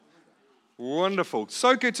Wonderful.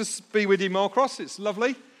 So good to be with you, Marcross. It's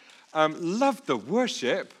lovely. Love the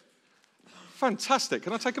worship. Fantastic.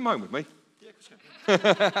 Can I take a moment with me?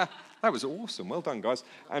 Yeah, that was awesome. Well done, guys.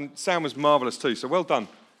 And sound was marvellous too, so well done.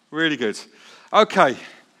 Really good. Okay.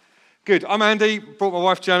 Good. I'm Andy. Brought my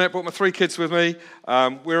wife Janet, brought my 3 kids with me.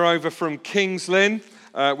 We're over from Kings Lynn,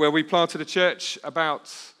 where we planted a church about,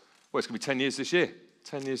 it's going to be 10 years this year.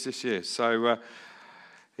 10 years this year. So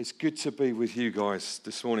it's good to be with you guys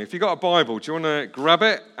this morning. If you've got a Bible, do you want to grab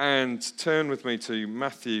it and turn with me to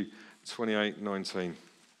Matthew 28:19?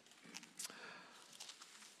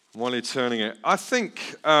 While you're turning it, I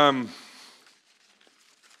think, do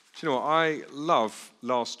you know what? I love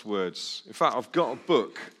last words. In fact, I've got a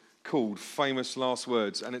book called Famous Last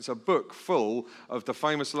Words, and it's a book full of the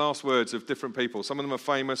famous last words of different people. Some of them are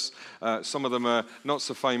famous, some of them are not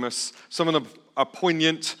so famous, some of them are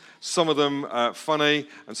poignant, some of them are funny,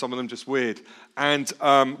 and some of them just weird. And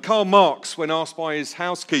Karl Marx, when asked by his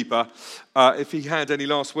housekeeper if he had any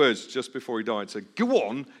last words just before he died, said, "Go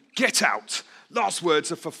on, get out. Last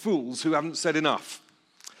words are for fools who haven't said enough."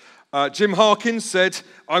 Jim Harkins said,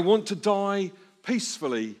 "I want to die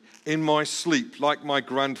peacefully in my sleep like my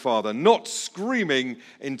grandfather, not screaming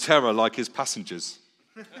in terror like his passengers."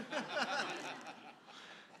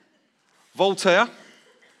 Voltaire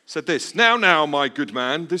said this, now, my good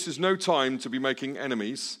man, this is no time to be making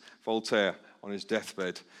enemies." Voltaire on his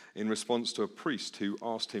deathbed in response to a priest who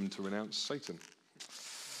asked him to renounce Satan.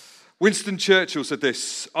 Winston Churchill said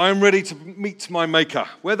this, "I am ready to meet my maker.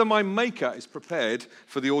 Whether my maker is prepared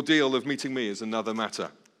for the ordeal of meeting me is another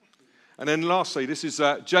matter." And then lastly, this is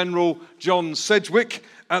General John Sedgwick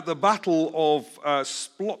at the Battle of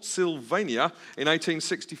Spotsylvania in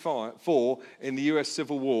 1864 in the US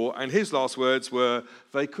Civil War. And his last words were,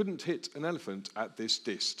 "They couldn't hit an elephant at this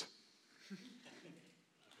dist."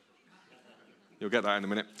 You'll get that in a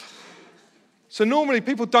minute. So normally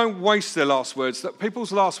people don't waste their last words. That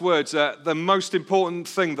people's last words are the most important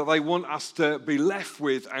thing that they want us to be left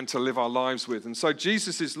with and to live our lives with. And so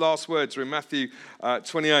Jesus' last words are in Matthew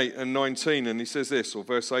 28:19, and he says this, or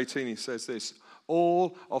verse 18, he says this,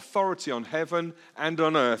 "All authority on heaven and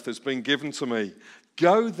on earth has been given to me.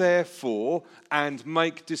 Go therefore and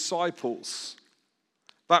make disciples,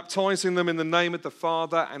 baptizing them in the name of the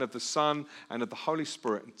Father and of the Son and of the Holy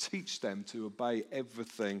Spirit, and teach them to obey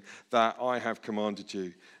everything that I have commanded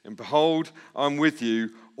you. And behold, I'm with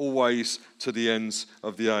you always to the ends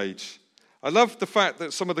of the age." I love the fact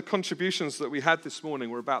that some of the contributions that we had this morning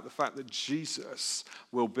were about the fact that Jesus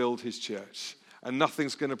will build his church, and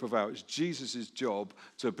nothing's going to prevail. It's Jesus' job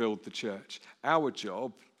to build the church. Our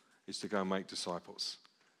job is to go and make disciples.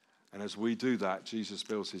 And as we do that, Jesus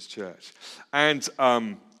builds his church. And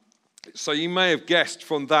so you may have guessed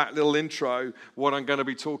from that little intro what I'm going to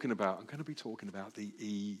be talking about. I'm going to be talking about the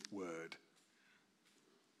E word.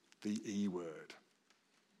 The E word.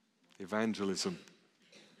 Evangelism.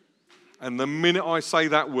 And the minute I say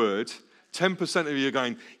that word, 10% of you are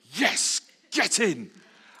going, "Yes, get in."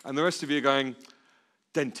 And the rest of you are going,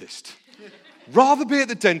 "Dentist." Rather be at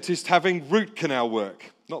the dentist having root canal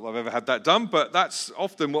work. Not that I've ever had that done, but that's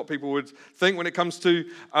often what people would think when it comes to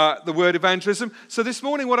the word evangelism. So this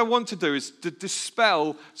morning what I want to do is to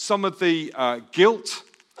dispel some of the guilt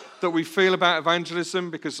that we feel about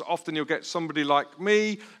evangelism, because often you'll get somebody like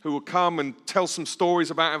me who will come and tell some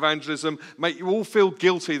stories about evangelism, make you all feel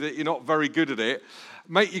guilty that you're not very good at it,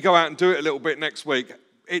 make you go out and do it a little bit next week.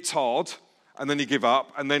 It's hard. And then you give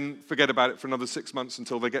up, and then forget about it for another 6 months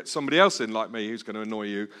until they get somebody else in like me who's going to annoy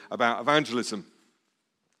you about evangelism.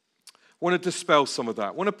 I want to dispel some of that.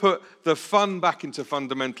 I want to put the fun back into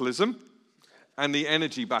fundamentalism and the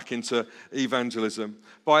energy back into evangelism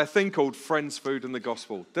by a thing called Friends, Food and the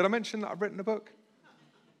Gospel. Did I mention that I've written a book?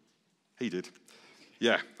 He did.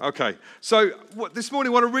 Yeah, okay. So this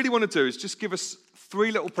morning what I really want to do is just give us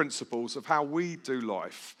 3 little principles of how we do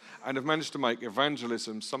life, and have managed to make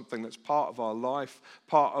evangelism something that's part of our life,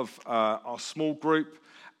 part of our small group,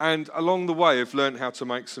 and along the way have learned how to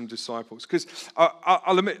make some disciples. Because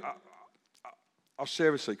I'll admit, I'll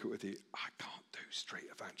share a secret with you. I can't do street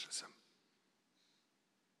evangelism.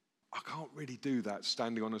 I can't really do that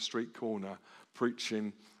standing on a street corner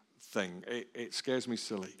preaching thing. It scares me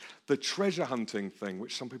silly. The treasure hunting thing,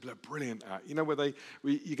 which some people are brilliant at, you know, where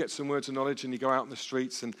you get some words of knowledge and you go out in the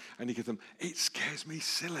streets and you give them, it scares me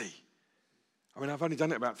silly. I mean, I've only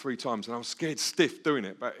done it about 3 times and I was scared stiff doing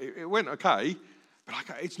it, but it went okay. But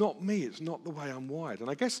it's not me. It's not the way I'm wired. And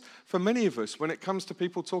I guess for many of us, when it comes to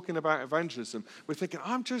people talking about evangelism, we're thinking,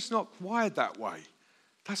 I'm just not wired that way.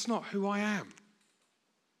 That's not who I am.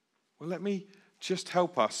 Well, let me just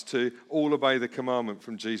help us to all obey the commandment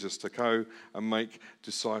from Jesus to go and make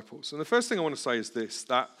disciples. And the first thing I want to say is this,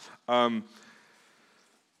 that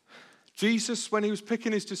Jesus, when he was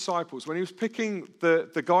picking his disciples, when he was picking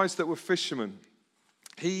the guys that were fishermen,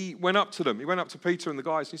 he went up to them. He went up to Peter and the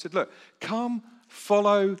guys and he said, look, come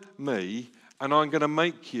follow me and I'm going to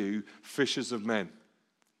make you fishers of men.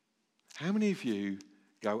 How many of you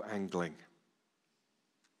go angling?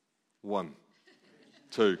 1,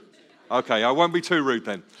 2. Okay, I won't be too rude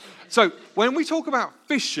then. So when we talk about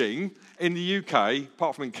fishing in the UK,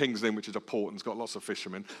 apart from in King's Lynn, which is a port and it's got lots of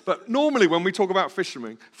fishermen, but normally when we talk about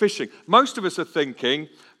fishing, most of us are thinking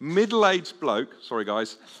middle-aged bloke, sorry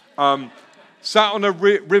guys, sat on a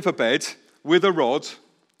riverbed with a rod.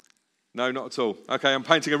 No, not at all. Okay, I'm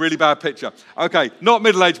painting a really bad picture. Okay, not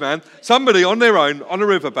middle-aged man. Somebody on their own, on a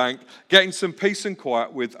riverbank, getting some peace and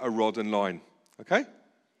quiet with a rod and line. Okay?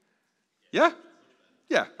 Yeah?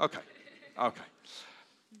 Yeah, okay. Okay.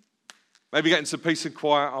 Maybe getting some peace and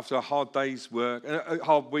quiet after a hard day's work, a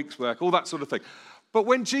hard week's work, all that sort of thing. But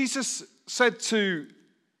when Jesus said to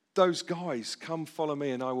those guys, come follow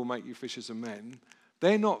me and I will make you fishers of men,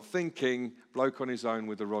 they're not thinking bloke on his own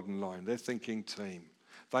with a rod and line. They're thinking team.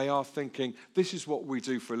 They are thinking, this is what we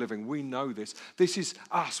do for a living. We know this. This is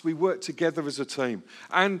us. We work together as a team.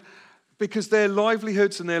 And because their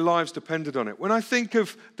livelihoods and their lives depended on it. When I think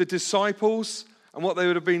of the disciples and what they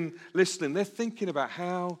would have been listening, they're thinking about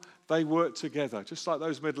how they work together, just like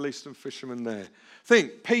those Middle Eastern fishermen there.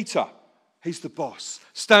 Think, Peter, he's the boss,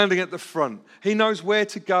 standing at the front. He knows where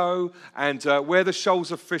to go and where the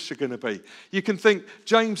shoals of fish are going to be. You can think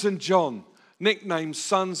James and John, nicknamed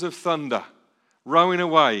Sons of Thunder, rowing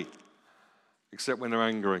away, except when they're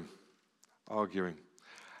arguing.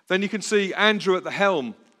 Then you can see Andrew at the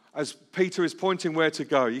helm as Peter is pointing where to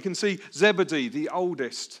go. You can see Zebedee, the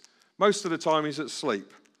oldest. Most of the time he's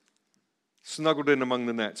asleep, snuggled in among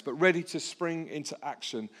the nets, but ready to spring into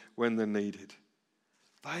action when they're needed.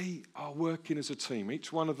 They are working as a team,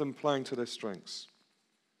 each one of them playing to their strengths.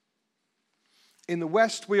 In the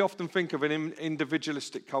West, we often think of an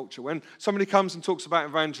individualistic culture. When somebody comes and talks about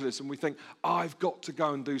evangelism, we think, I've got to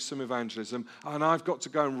go and do some evangelism, and I've got to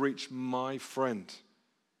go and reach my friend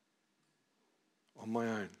on my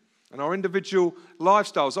own. And our individual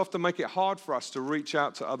lifestyles often make it hard for us to reach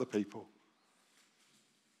out to other people.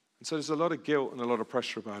 And so there's a lot of guilt and a lot of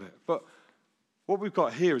pressure about it. But what we've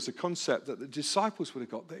got here is a concept that the disciples would have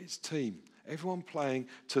got, that it's team. Everyone playing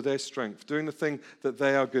to their strength, doing the thing that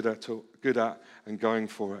they are good at and going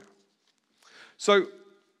for it. So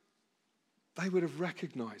they would have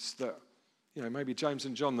recognized that, maybe James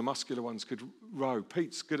and John, the muscular ones, could row.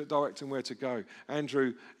 Pete's good at directing where to go.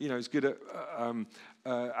 Andrew, is good at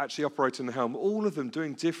actually operating the helm. All of them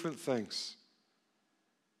doing different things.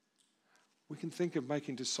 We can think of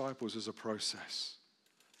making disciples as a process.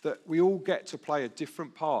 That we all get to play a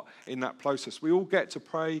different part in that process. We all get to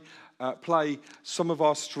play some of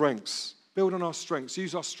our strengths, build on our strengths,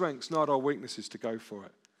 use our strengths, not our weaknesses, to go for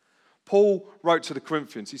it. Paul wrote to the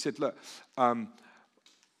Corinthians, he said, look,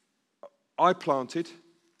 I planted,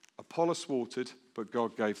 Apollos watered, but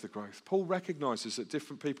God gave the growth. Paul recognizes that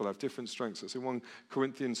different people have different strengths. That's in 1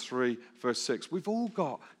 Corinthians 3, verse 6. We've all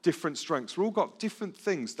got different strengths. We've all got different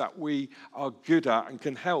things that we are good at and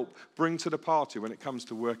can help bring to the party when it comes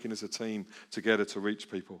to working as a team together to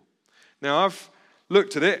reach people. Now, I've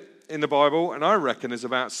looked at it in the Bible, and I reckon there's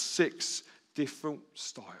about 6 different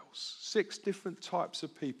styles, 6 different types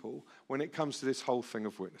of people when it comes to this whole thing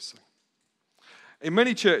of witnessing. In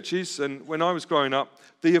many churches, and when I was growing up,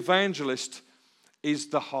 the evangelist is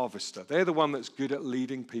the harvester. They're the one that's good at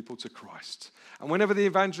leading people to Christ. And whenever the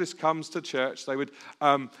evangelist comes to church, they would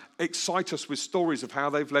excite us with stories of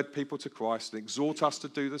how they've led people to Christ and exhort us to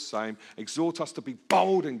do the same, exhort us to be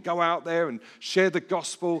bold and go out there and share the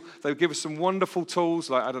gospel. They would give us some wonderful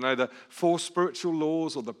tools like, the 4 spiritual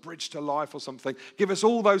laws or the bridge to life or something. Give us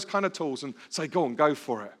all those kind of tools and say, go on, go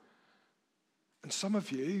for it. And some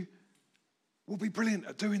of you will be brilliant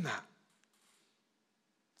at doing that.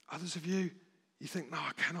 Others of you, you think, no,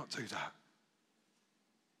 I cannot do that.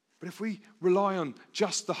 But if we rely on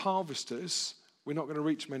just the harvesters, we're not going to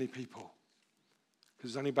reach many people.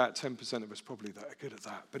 Because there's only about 10% of us probably that are good at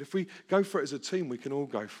that. But if we go for it as a team, we can all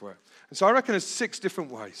go for it. And so I reckon there's 6 different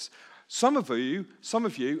ways. Some of you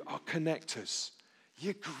are connectors.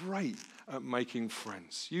 You're great at making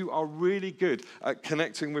friends. You are really good at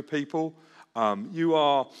connecting with people. You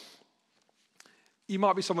are You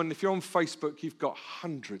might be someone, if you're on Facebook, you've got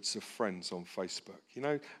hundreds of friends on Facebook. You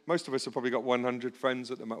know, most of us have probably got 100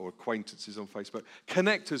 friends at the moment, or acquaintances on Facebook.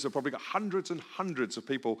 Connectors have probably got hundreds and hundreds of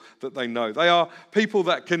people that they know. They are people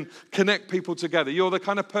that can connect people together. You're the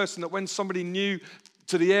kind of person that when somebody new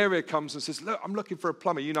to the area comes and says, look, I'm looking for a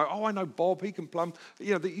plumber. You know, oh, I know Bob, he can plumb.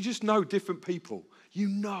 You know, you just know different people. You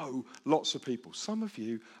know lots of people. Some of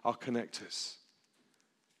you are connectors.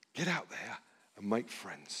 Get out there and make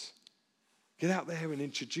friends. Get out there and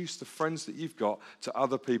introduce the friends that you've got to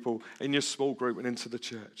other people in your small group and into the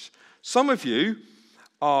church. Some of you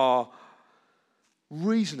are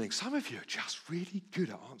reasoning. Some of you are just really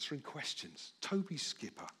good at answering questions. Toby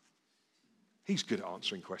Skipper. He's good at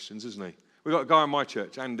answering questions, isn't he? We've got a guy in my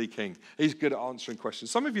church, Andy King. He's good at answering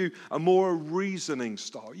questions. Some of you are more a reasoning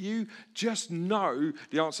style. You just know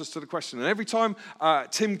the answers to the question. And every time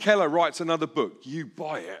Tim Keller writes another book, you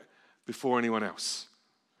buy it before anyone else.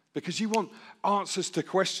 Because you want answers to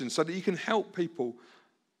questions so that you can help people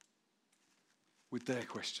with their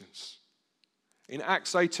questions. In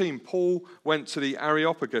Acts 18, Paul went to the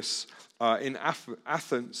Areopagus in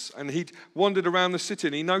Athens, and he'd wandered around the city,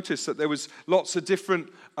 and he noticed that there was lots of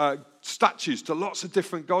different statues to lots of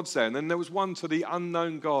different gods there, and then there was one to the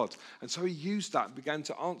unknown God. And so he used that and began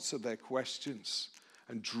to answer their questions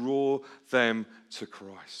and draw them to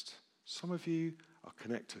Christ. Some of you are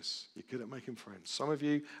connectors. You're good at making friends. Some of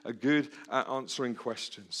you are good at answering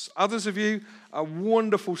questions. Others of you are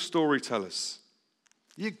wonderful storytellers.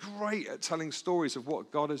 You're great at telling stories of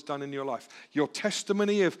what God has done in your life. Your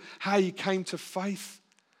testimony of how you came to faith,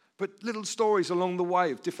 but little stories along the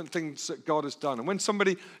way of different things that God has done. And when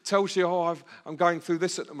somebody tells you, oh, I'm going through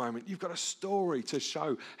this at the moment, you've got a story to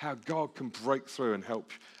show how God can break through and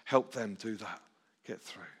help them do that, get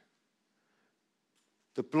through.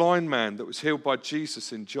 The blind man that was healed by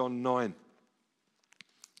Jesus in John 9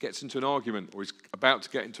 gets into an argument, or is about to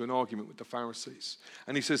get into an argument with the Pharisees.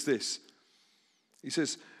 And he says this. He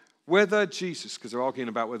says, whether Jesus, because they're arguing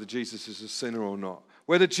about whether Jesus is a sinner or not,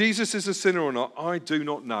 whether Jesus is a sinner or not, I do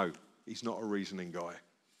not know. He's not a reasoning guy.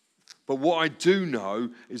 But what I do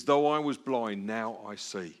know is though I was blind, now I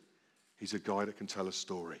see. He's a guy that can tell a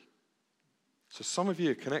story. So some of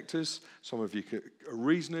you are connectors, some of you are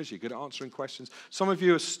reasoners, you're good at answering questions. Some of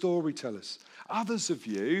you are storytellers. Others of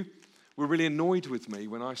you were really annoyed with me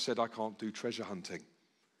when I said I can't do treasure hunting.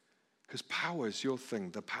 Because power is your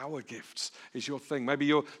thing. The power gifts is your thing. Maybe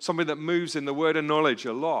you're somebody that moves in the word of knowledge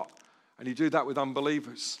a lot, and you do that with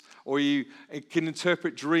unbelievers. Or you can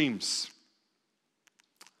interpret dreams.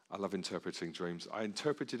 I love interpreting dreams. I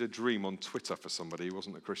interpreted a dream on Twitter for somebody who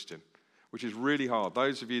wasn't a Christian, which is really hard.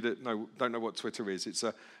 Those of you that don't know what Twitter is, it's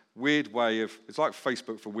a weird way of, it's like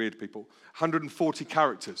Facebook for weird people. 140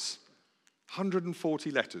 characters,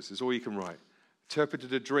 140 letters is all you can write.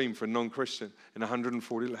 Interpreted a dream for a non-Christian in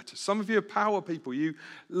 140 letters. Some of you are power people. You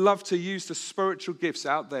love to use the spiritual gifts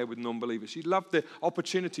out there with non-believers. You love the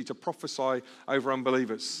opportunity to prophesy over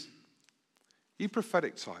unbelievers. You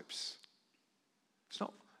prophetic types. There's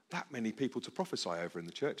not that many people to prophesy over in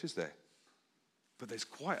the church, is there? But there's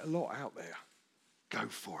quite a lot out there. Go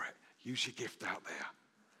for it. Use your gift out there.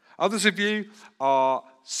 Others of you are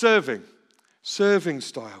serving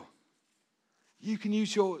style. You can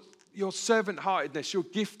use your servant-heartedness, your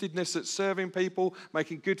giftedness at serving people,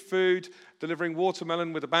 making good food, delivering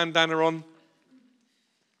watermelon with a bandana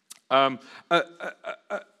on.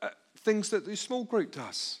 Things that the small group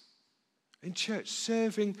does. In church,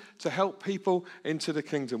 serving to help people into the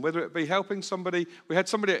kingdom, whether it be helping somebody. We had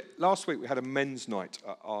somebody last week. We had a men's night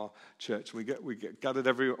at our church. We gathered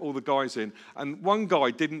all the guys in, and one guy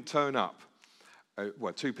didn't turn up.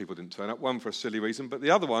 Well, two people didn't turn up. One for a silly reason, but the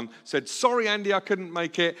other one said, "Sorry, Andy, I couldn't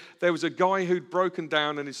make it. There was a guy who'd broken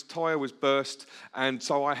down and his tire was burst, and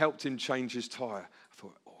so I helped him change his tire." I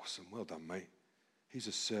thought, "Awesome, well done, mate." He's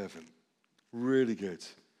a servant, really good,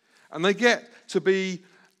 and they get to be.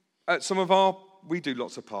 At we do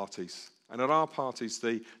lots of parties, and at our parties,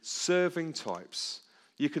 the serving types,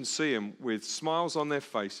 you can see them with smiles on their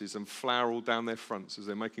faces and flour all down their fronts as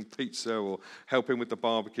they're making pizza or helping with the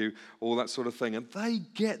barbecue, all that sort of thing, and they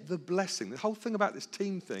get the blessing. The whole thing about this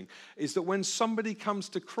team thing is that when somebody comes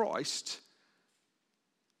to Christ,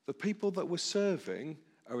 the people that we're serving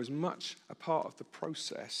are as much a part of the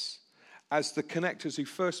process as the connectors who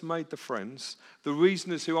first made the friends, the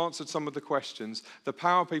reasoners who answered some of the questions, the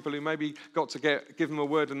power people who maybe got to give them a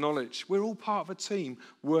word of knowledge. We're all part of a team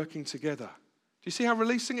working together. Do you see how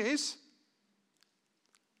releasing it is?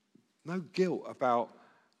 No guilt about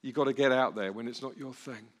you got to get out there when it's not your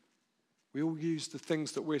thing. We all use the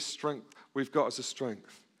things that we've got as a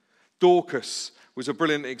strength. Dorcas was a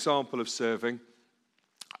brilliant example of serving.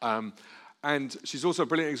 And she's also a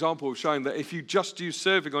brilliant example of showing that if you just use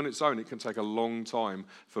serving on its own, it can take a long time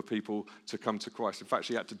for people to come to Christ. In fact,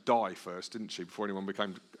 she had to die first, didn't she, before anyone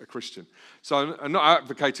became a Christian. So I'm not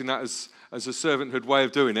advocating that as a servanthood way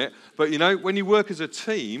of doing it. But, when you work as a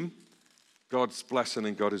team, God's blessing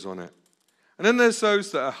and God is on it. And then there's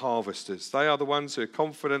those that are harvesters. They are the ones who are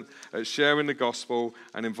confident at sharing the gospel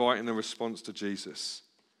and inviting a response to Jesus.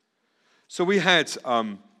 So we had...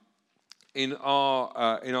 In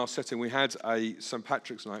our setting, we had a St.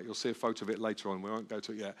 Patrick's night. You'll see a photo of it later on. We won't go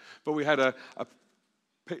to it yet. But we had a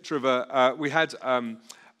picture of a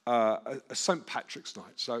St. Patrick's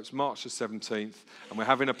night. So it's March the 17th, and we're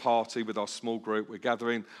having a party with our small group. We're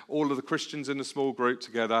gathering all of the Christians in the small group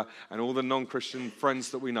together and all the non-Christian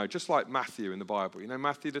friends that we know, just like Matthew in the Bible. You know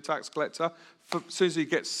Matthew, the tax collector? As soon as he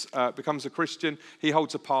becomes a Christian, he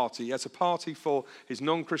holds a party. He has a party for his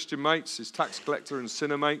non-Christian mates, his tax collector and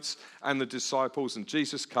sinner mates, and the disciples. And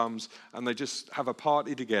Jesus comes, and they just have a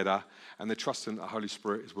party together, and they're trusting that the Holy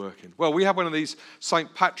Spirit is working. Well, we have one of these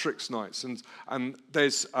St. Patrick's nights, and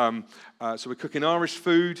there's so we're cooking Irish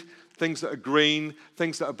food, things that are green,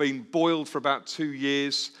 things that have been boiled for about 2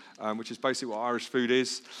 years, which is basically what Irish food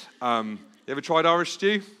is. You ever tried Irish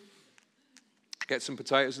stew? Get some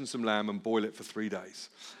potatoes and some lamb and boil it for 3 days.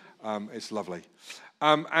 It's lovely.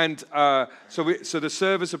 So the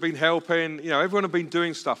servers have been helping. Everyone have been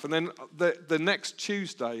doing stuff. And then the next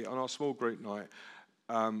Tuesday on our small group night,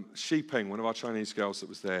 Shiping, one of our Chinese girls that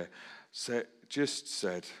was there, said,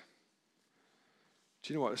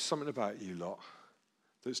 do you know what? There's something about you lot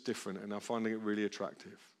that's different, and I'm finding it really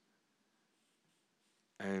attractive.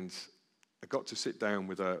 And I got to sit down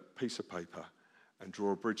with a piece of paper and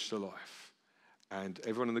draw a bridge to life. And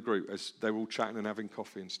everyone in the group, as they were all chatting and having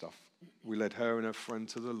coffee and stuff, we led her and her friend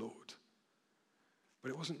to the Lord. But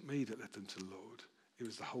it wasn't me that led them to the Lord. It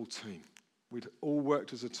was the whole team. We'd all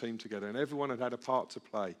worked as a team together, and everyone had had a part to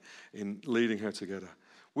play in leading her together.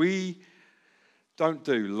 We don't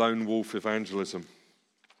do lone wolf evangelism,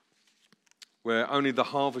 where only the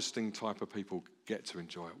harvesting type of people get to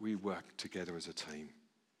enjoy it. We work together as a team.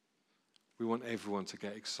 We want everyone to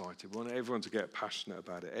get excited. We want everyone to get passionate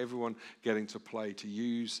about it. Everyone getting to play, to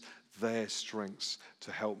use their strengths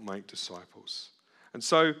to help make disciples. And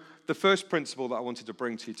so the first principle that I wanted to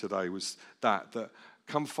bring to you today was that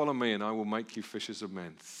come follow me and I will make you fishers of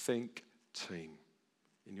men. Think team.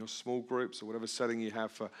 In your small groups or whatever setting you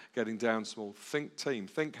have for getting down small, think team.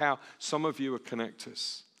 Think how some of you are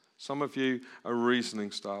connectors. Some of you are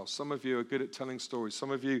reasoning styles. Some of you are good at telling stories.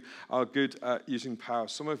 Some of you are good at using power.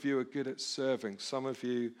 Some of you are good at serving. Some of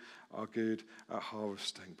you are good at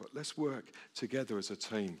harvesting. But let's work together as a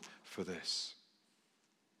team for this.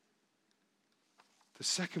 The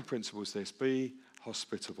second principle is this: be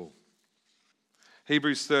hospitable.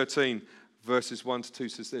 Hebrews 13, verses 1 to 2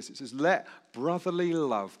 says this. It says, let brotherly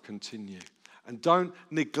love continue. And don't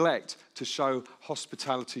neglect to show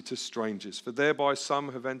hospitality to strangers, for thereby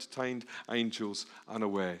some have entertained angels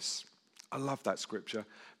unawares. I love that scripture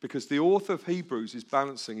because the author of Hebrews is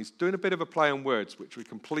balancing. He's doing a bit of a play on words, which we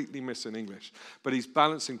completely miss in English. But he's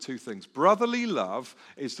balancing two things. Brotherly love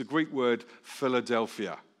is the Greek word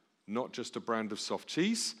Philadelphia, not just a brand of soft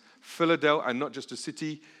cheese. Philadelphia, and not just a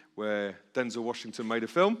city where Denzel Washington made a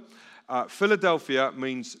film. Philadelphia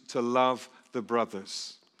means to love the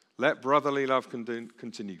brothers. Let brotherly love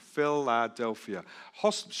continue. Philadelphia.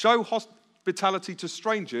 Show hospitality to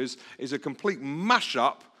strangers is a complete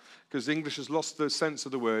mashup, because English has lost the sense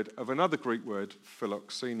of the word, of another Greek word,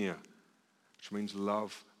 philoxenia, which means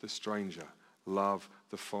love the stranger, love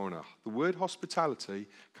the foreigner. The word hospitality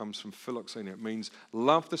comes from philoxenia. It means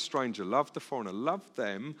love the stranger, love the foreigner, love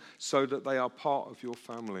them so that they are part of your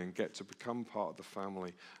family and get to become part of the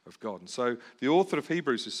family of God. And so the author of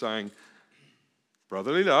Hebrews is saying,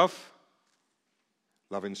 brotherly love,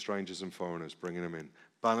 loving strangers and foreigners, bringing them in.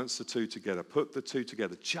 Balance the two together. Put the two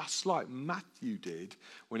together, just like Matthew did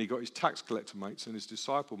when he got his tax collector mates and his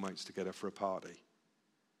disciple mates together for a party.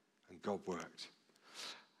 And God worked.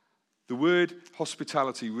 The word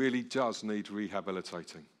hospitality really does need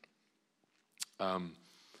rehabilitating.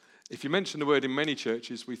 If you mention the word in many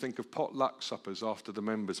churches, we think of potluck suppers after the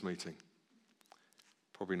members' meeting.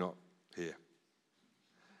 Probably not here.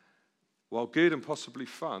 While good and possibly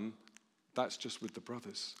fun, that's just with the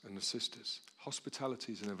brothers and the sisters.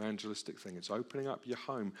 Hospitality is an evangelistic thing. It's opening up your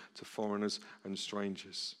home to foreigners and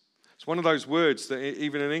strangers. It's one of those words that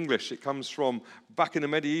even in English, it comes from back in the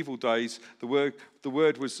medieval days. The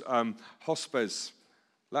word was hospes,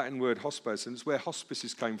 Latin word hospes, and it's where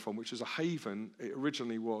hospices came from, which is a haven, it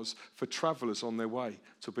originally was, for travellers on their way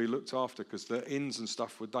to be looked after because the inns and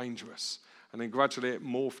stuff were dangerous. And then gradually it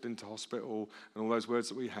morphed into hospital and all those words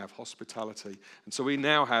that we have, hospitality. And so we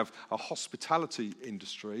now have a hospitality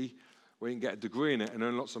industry where you can get a degree in it and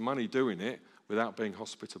earn lots of money doing it without being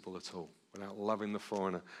hospitable at all, without loving the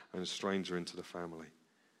foreigner and the stranger into the family.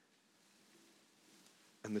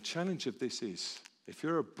 And the challenge of this is, if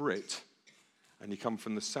you're a Brit and you come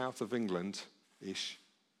from the south of England-ish,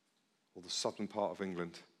 or the southern part of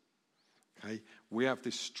England, okay, we have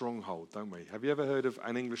this stronghold, don't we? Have you ever heard of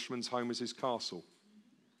an Englishman's home is his castle?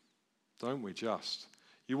 Don't we just?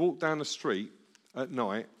 You walk down the street at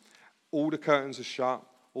night, all the curtains are shut,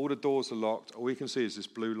 all the doors are locked, all you can see is this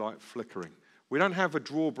blue light flickering. We don't have a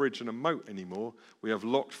drawbridge and a moat anymore. We have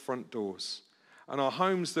locked front doors. And our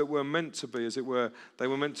homes that were meant to be, as it were, they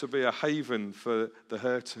were meant to be a haven for the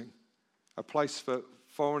hurting, a place for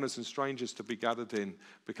foreigners and strangers to be gathered in,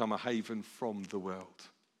 become a haven from the world.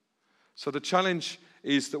 So the challenge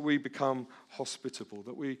is that we become hospitable,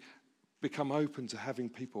 that we become open to having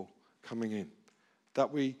people coming in,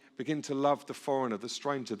 that we begin to love the foreigner, the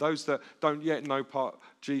stranger, those that don't yet know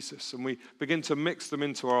Jesus, and we begin to mix them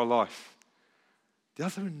into our life. The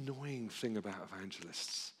other annoying thing about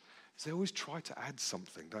evangelists is they always try to add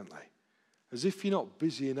something, don't they? As if you're not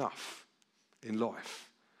busy enough in life,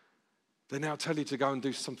 they now tell you to go and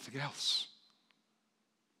do something else.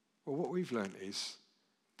 Well, what we've learned is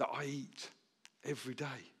that I eat every day,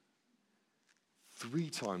 3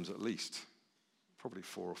 times at least, probably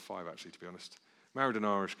 4 or 5 actually, to be honest. Married an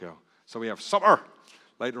Irish girl, so we have supper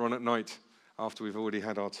later on at night after we've already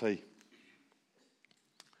had our tea.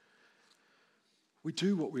 We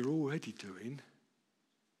do what we're already doing,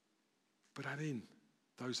 but add in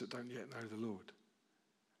those that don't yet know the Lord.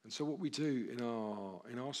 And so what we do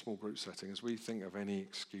in our small group setting is we think of any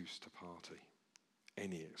excuse to party.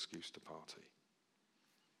 Any excuse to party.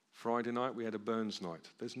 Friday night we had a Burns night.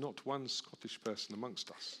 There's not one Scottish person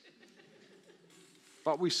amongst us.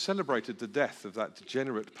 But we celebrated the death of that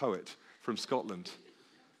degenerate poet from Scotland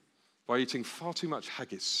by eating far too much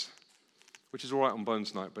haggis, which is all right on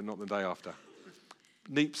Bones night, but not the day after.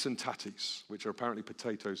 Neeps and tatties, which are apparently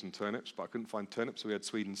potatoes and turnips, but I couldn't find turnips, so we had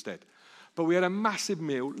Swede instead. But we had a massive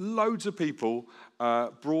meal. Loads of people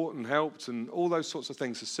brought and helped and all those sorts of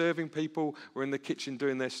things. The serving people were in the kitchen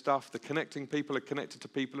doing their stuff. The connecting people are connected to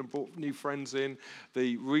people and brought new friends in.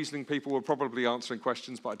 The reasoning people were probably answering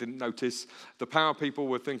questions, but I didn't notice. The power people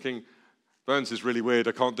were thinking, Burns is really weird.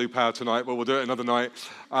 I can't do power tonight. Well, we'll do it another night.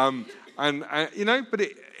 But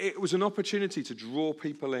it was an opportunity to draw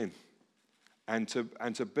people in. And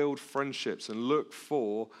to build friendships and look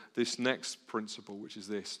for this next principle, which is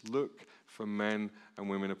this: look for men and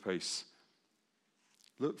women of peace.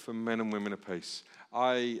 Look for men and women of peace.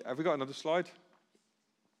 Have we got another slide?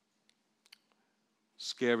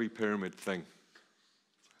 Scary pyramid thing.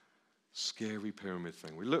 Scary pyramid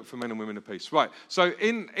thing. We look for men and women of peace. Right, so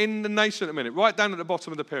in the nation at the minute, right down at the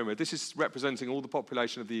bottom of the pyramid, this is representing all the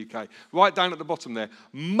population of the UK. Right down at the bottom there,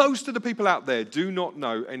 most of the people out there do not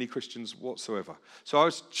know any Christians whatsoever. So I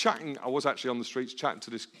was actually on the streets chatting to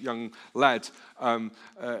this young lad a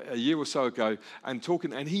year or so ago and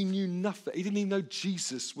talking, and he knew nothing. He didn't even know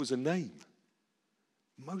Jesus was a name.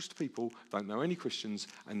 Most people don't know any Christians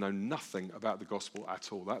and know nothing about the gospel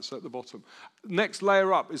at all. That's at the bottom. Next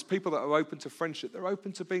layer up is people that are open to friendship. They're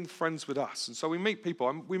open to being friends with us. And so we meet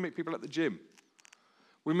people. We meet people at the gym.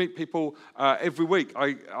 We meet people every week.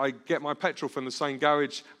 I get my petrol from the same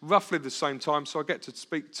garage roughly the same time, so I get to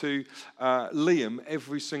speak to Liam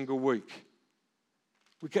every single week.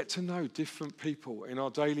 We get to know different people in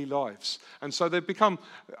our daily lives. And so they've become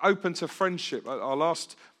open to friendship. Our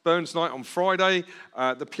last Burns night on Friday,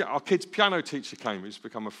 our kids' piano teacher came, who's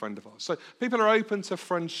become a friend of ours. So people are open to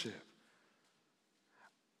friendship.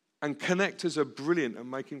 And connectors are brilliant at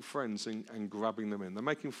making friends and grabbing them in. They're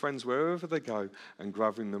making friends wherever they go and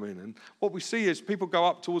grabbing them in. And what we see is people go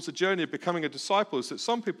up towards the journey of becoming a disciple is that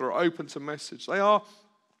some people are open to message. They are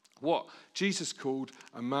what Jesus called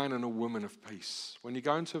a man and a woman of peace. When you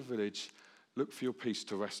go into a village, look for your peace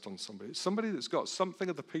to rest on somebody. It's somebody that's got something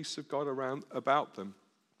of the peace of God about them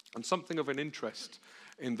and something of an interest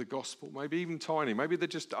in the gospel, maybe even tiny. Maybe they're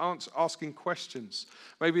just asking questions.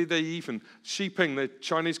 Maybe they even, Shiping, the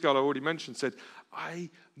Chinese girl I already mentioned, said,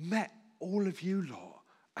 I met all of you lot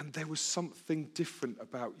and there was something different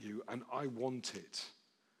about you and I want it.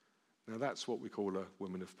 Now that's what we call a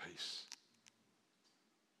woman of peace.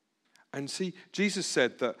 And see, Jesus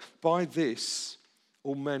said that by this,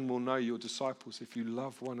 all men will know you're disciples if you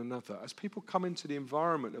love one another. As people come into the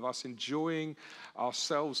environment of us enjoying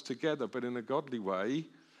ourselves together, but in a godly way,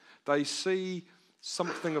 they see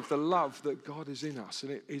something of the love that God is in us,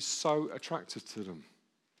 and it is so attractive to them.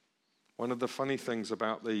 One of the funny things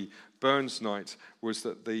about the Burns night was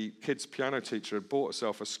that the kids' piano teacher had bought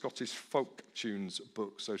herself a Scottish folk tunes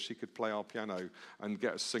book so she could play our piano and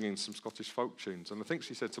get us singing some Scottish folk tunes. And I think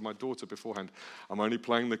she said to my daughter beforehand, I'm only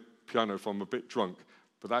playing the piano if I'm a bit drunk.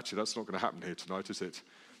 But actually, that's not going to happen here tonight, is it?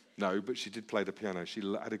 No, but she did play the piano. She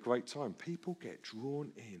had a great time. People get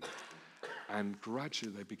drawn in, and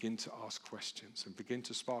gradually they begin to ask questions and begin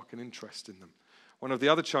to spark an interest in them. One of the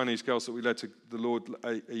other Chinese girls that we led to the Lord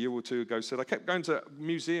a year or two ago said, I kept going to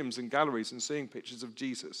museums and galleries and seeing pictures of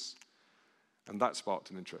Jesus. And that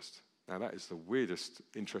sparked an interest. Now, that is the weirdest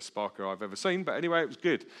interest sparker I've ever seen, but anyway, it was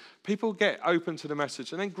good. People get open to the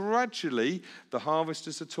message, and then gradually the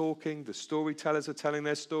harvesters are talking, the storytellers are telling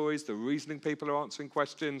their stories, the reasoning people are answering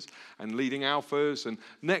questions and leading alphas and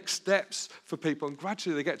next steps for people, and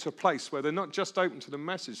gradually they get to a place where they're not just open to the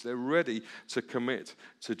message, they're ready to commit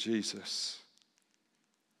to Jesus.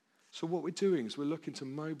 So what we're doing is we're looking to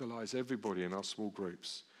mobilize everybody in our small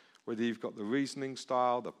groups. Whether you've got the reasoning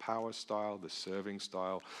style, the power style, the serving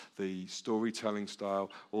style, the storytelling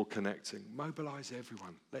style, or connecting. Mobilize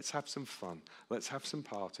everyone. Let's have some fun. Let's have some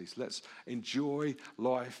parties. Let's enjoy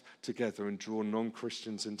life together and draw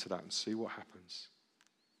non-Christians into that and see what happens.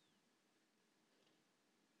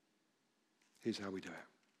 Here's how we do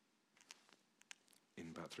it.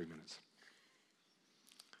 In about 3 minutes.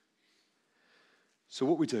 So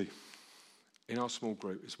what we do in our small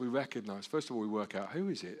group is we recognize, first of all, we work out who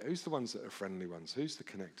is it? Who's the ones that are friendly ones? Who's the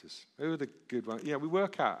connectors? Who are the good ones? We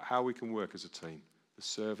work out how we can work as a team, the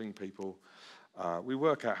serving people. We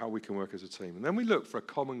work out how we can work as a team. And then we look for a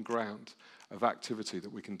common ground of activity that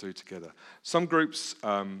we can do together. Some groups,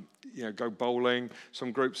 go bowling.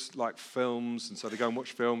 Some groups like films, and so they go and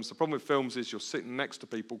watch films. The problem with films is you're sitting next to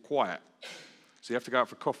people quiet. So you have to go out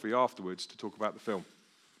for coffee afterwards to talk about the film.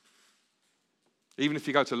 Even if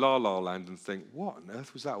you go to La La Land and think, what on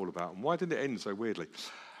earth was that all about? And why did it end so weirdly?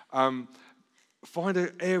 Find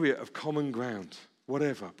an area of common ground,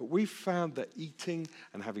 whatever. But we've found that eating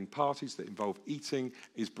and having parties that involve eating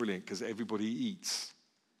is brilliant because everybody eats.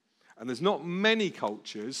 And there's not many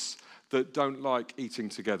cultures that don't like eating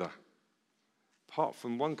together. Apart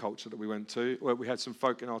from one culture that we went to, where we had some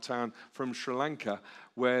folk in our town from Sri Lanka,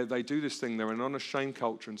 where they do this thing, they're an unashamed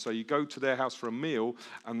culture, and so you go to their house for a meal,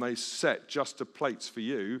 and they set just the plates for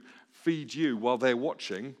you, feed you while they're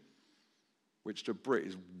watching, which to Brit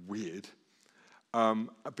is weird,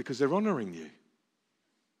 because they're honouring you.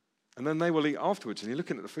 And then they will eat afterwards, and you're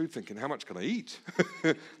looking at the food thinking, how much can I eat?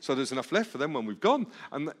 So there's enough left for them when we've gone.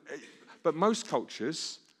 But most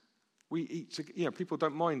cultures, we eat together. People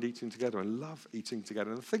don't mind eating together and love eating together.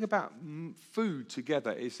 And the thing about food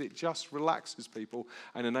together is it just relaxes people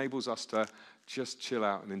and enables us to just chill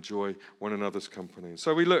out and enjoy one another's company.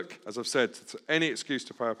 So we look, as I've said, to any excuse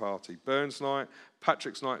to throw a party. Burns night,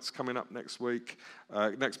 Patrick's night's coming up next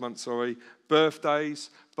month, birthdays,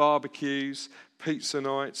 barbecues, pizza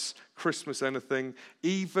nights, Christmas anything,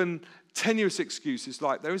 even tenuous excuses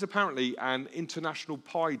like there is apparently an International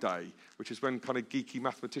Pi Day, which is when kind of geeky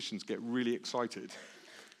mathematicians get really excited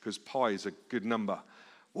because pi is a good number.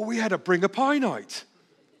 Well, we had to bring a pie night.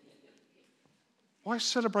 Why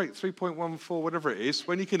celebrate 3.14, whatever it is,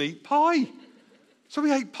 when you can eat pie? So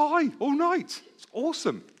we ate pie all night. It's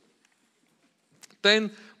awesome.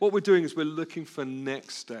 Then what we're doing is we're looking for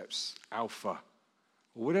next steps, alpha,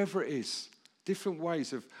 or whatever it is, different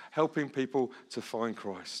ways of helping people to find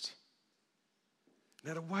Christ.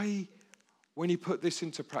 Now, the way, when you put this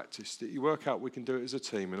into practice, that you work out we can do it as a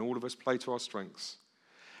team and all of us play to our strengths,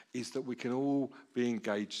 is that we can all be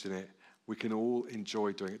engaged in it. We can all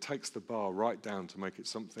enjoy doing it. It takes the bar right down to make it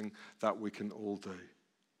something that we can all do.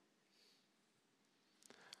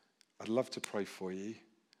 I'd love to pray for you.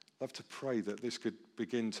 I'd love to pray that this could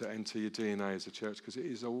begin to enter your DNA as a church, because it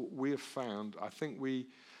is we have found, I think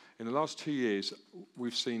in the last 2 years,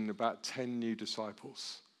 we've seen about 10 new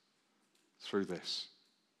disciples through this.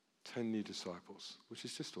 10 new disciples, which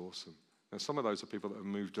is just awesome. Now, some of those are people that have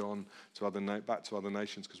moved on to back to other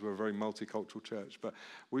nations because we're a very multicultural church. But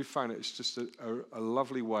we've found it's just a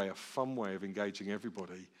lovely way, a fun way of engaging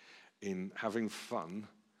everybody in having fun,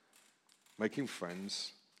 making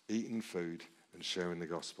friends, eating food, and sharing the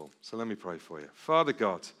gospel. So let me pray for you. Father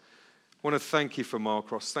God, I want to thank you for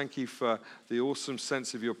Marcross. Thank you for the awesome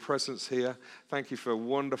sense of your presence here. Thank you for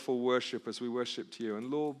wonderful worship as we worship to you.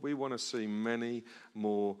 And Lord, we want to see many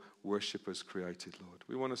more worshippers created, Lord.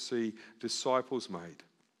 We want to see disciples made.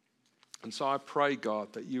 And so I pray,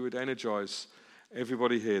 God, that you would energize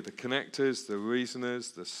everybody here, the connectors, the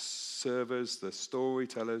reasoners, the servers, the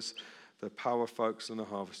storytellers, the power folks and the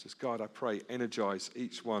harvesters. God, I pray, energize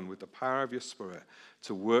each one with the power of your Spirit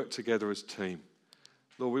to work together as a team.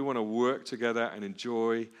 Lord, we want to work together and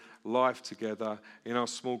enjoy life together in our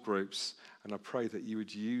small groups. And I pray that you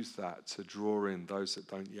would use that to draw in those that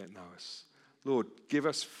don't yet know us. Lord, give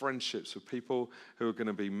us friendships with people who are going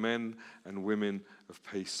to be men and women of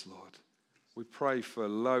peace, Lord. We pray for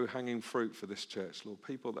low-hanging fruit for this church, Lord.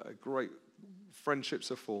 People that are great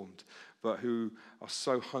friendships are formed, but who are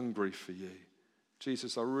so hungry for you.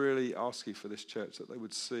 Jesus, I really ask you for this church that they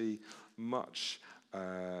would see much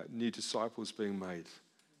new disciples being made,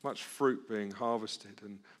 much fruit being harvested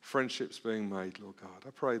and friendships being made, Lord God.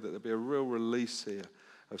 I pray that there'll be a real release here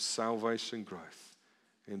of salvation growth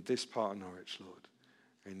in this part of Norwich, Lord.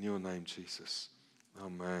 In your name, Jesus.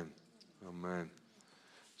 Amen. Amen.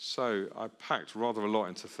 So I packed rather a lot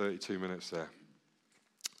into 32 minutes there.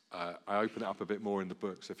 I open it up a bit more in the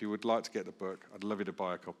book. So if you would like to get the book, I'd love you to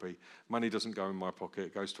buy a copy. Money doesn't go in my pocket.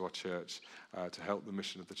 It goes to our church to help the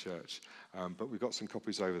mission of the church. But we've got some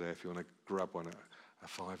copies over there if you want to grab one at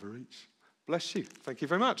 $5 each. Bless you. Thank you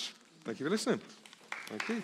very much. Thank you for listening. Thank you.